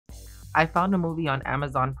I found a movie on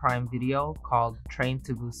Amazon Prime Video called Train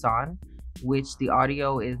to Busan, which the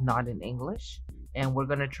audio is not in English, and we're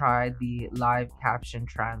gonna try the live caption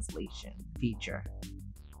translation feature.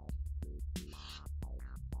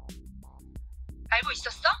 알고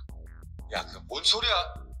있었어? 야, 그 뭔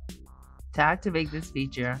소리야? To activate this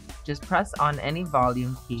feature, just press on any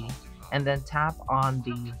volume key and then tap on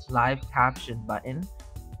the live caption button.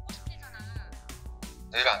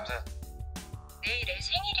 내일 안 돼. 내일 내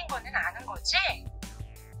생일인 거는 아는 거지?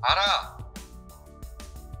 알아.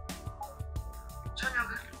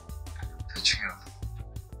 저녁은? 대충이야.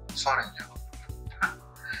 수아는요?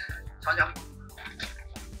 저녁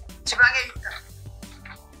지방에 있다.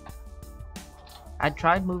 I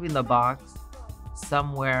tried moving the box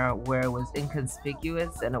somewhere where it was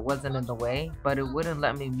inconspicuous and it wasn't in the way, but it wouldn't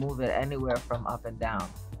let me move it anywhere from up and down.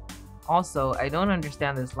 Also, I don't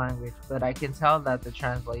understand this language, but I can tell that the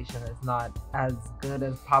translation is not as good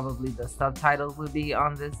as probably the subtitles would be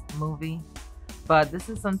on this movie. But this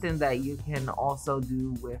is something that you can also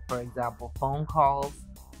do with, for example, phone calls.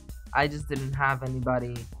 I just didn't have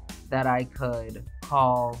anybody that I could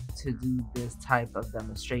call to do this type of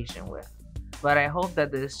demonstration with. But I hope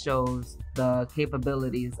that this shows the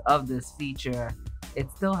capabilities of this feature.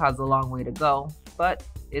 It still has a long way to go, but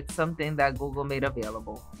it's something that Google made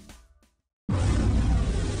available.